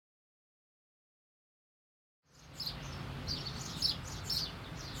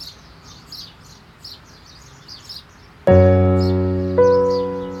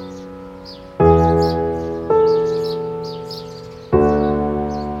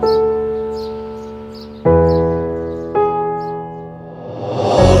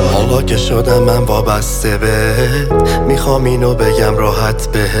شدم من وابسته بهت، میخوام اینو بگم راحت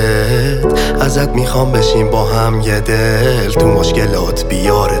بهت. ازت میخوام بشیم با هم یه دل، تو مشکلات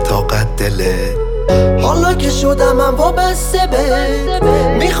بیاره طاقت دلت. حالا که شدم من وابسته بهت،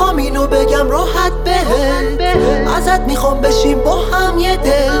 میخوام اینو بگم راحت بهت. ازت میخوام بشیم با هم یه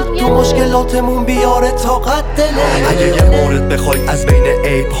دل، تو مشکلاتمون بیاره طاقت دلت. اگه یه مورد بخوای از بین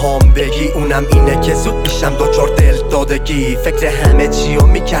عیب هام بگی، اونم اینه که زود میشم دوچار دل دادگی. فکر همه چیو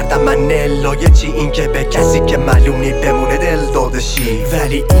میکردم من نلایه چی، این که به کسی که معلومی بمونه دل دادشی.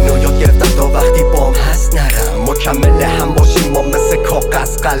 ولی اینو یاد گرفتم تا وقتی بام هست نرم، مکمل هم باشیم ما مثل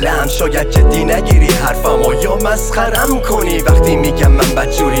کاغذ قلم. شاید جدی نگیری حرفمو یا مسخرم کنی وقتی میگم من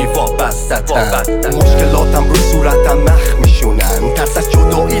بدجوری وابسته‌ام. مشکلاتم رو صورتم مخ میشونن، ترس از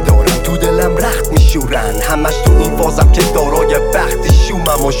جدایی دارم تو دلم رخت میشورن. همش تو این فازم که دارای بختی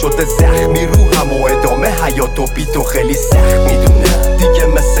شومم و شده زخمی روحم و ادامه حیاتو بی تو خیلی سخت میدونم. دیگه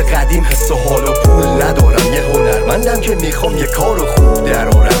مثل قدیم حس و حال و پول ندارم، یه هنرمندم که میخوام یه کارو خوب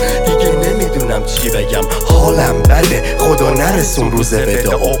درارم. دیگه نمیدونم چی بگم، حالم بده، خدا نرسون روز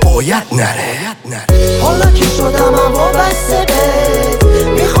ودا و باید نره. حالا که شدم من وابسته بهت،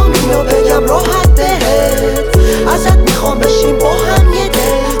 میخوام اینو بگم راحت بهت. ازت میخوام بشیم با هم یه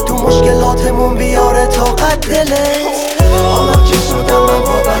دل، تو مشکلاتمون بیاره طاقت دلت. حالا که شدم من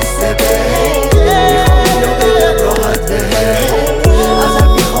وابسته بهت، میخوام اینو بگم راحت بهت. ازت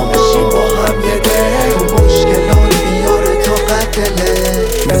میخوام بشیم با هم یه دل، تو مشکلات بیاره طاقت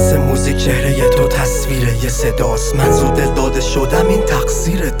دلت. مثل موزیک چهره تو تصویر یه صداست، من زود دل داده شدم این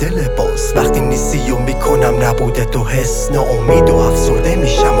تقصیر دل باز. وقتی نیستی و میکنم نبوده تو حس، ناامید و افسرده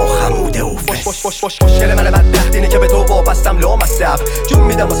میشم و خموده و فس. مشکل من بدبخت اینه که به تو وابستم لامصب، جون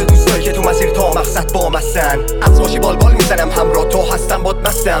میدم واسه دوستایی که تو مسیر تا مقصد با مسن. از باشی بال میزنم همراه تو هستم باد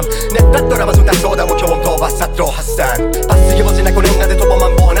مستم، نفرت دارم از اون دست آدم و که هم تا وسط راه هستن. پس دیگه بازی نکنه نده تو با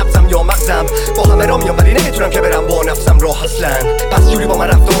من با نفسم یا مغزم، با همه را میام ولی نمیتونم که برم با نفسم راه اصلا. پس جوری با من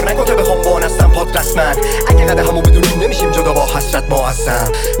رفتار نکن که بخوام با نستم پاد رسما. اگه قده همو بدونیم نمیشیم جدا با حسرت ما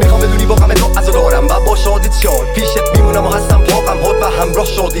هستم. میخوام بدونی واقعا تو از دارم و با شادیت شاد پیش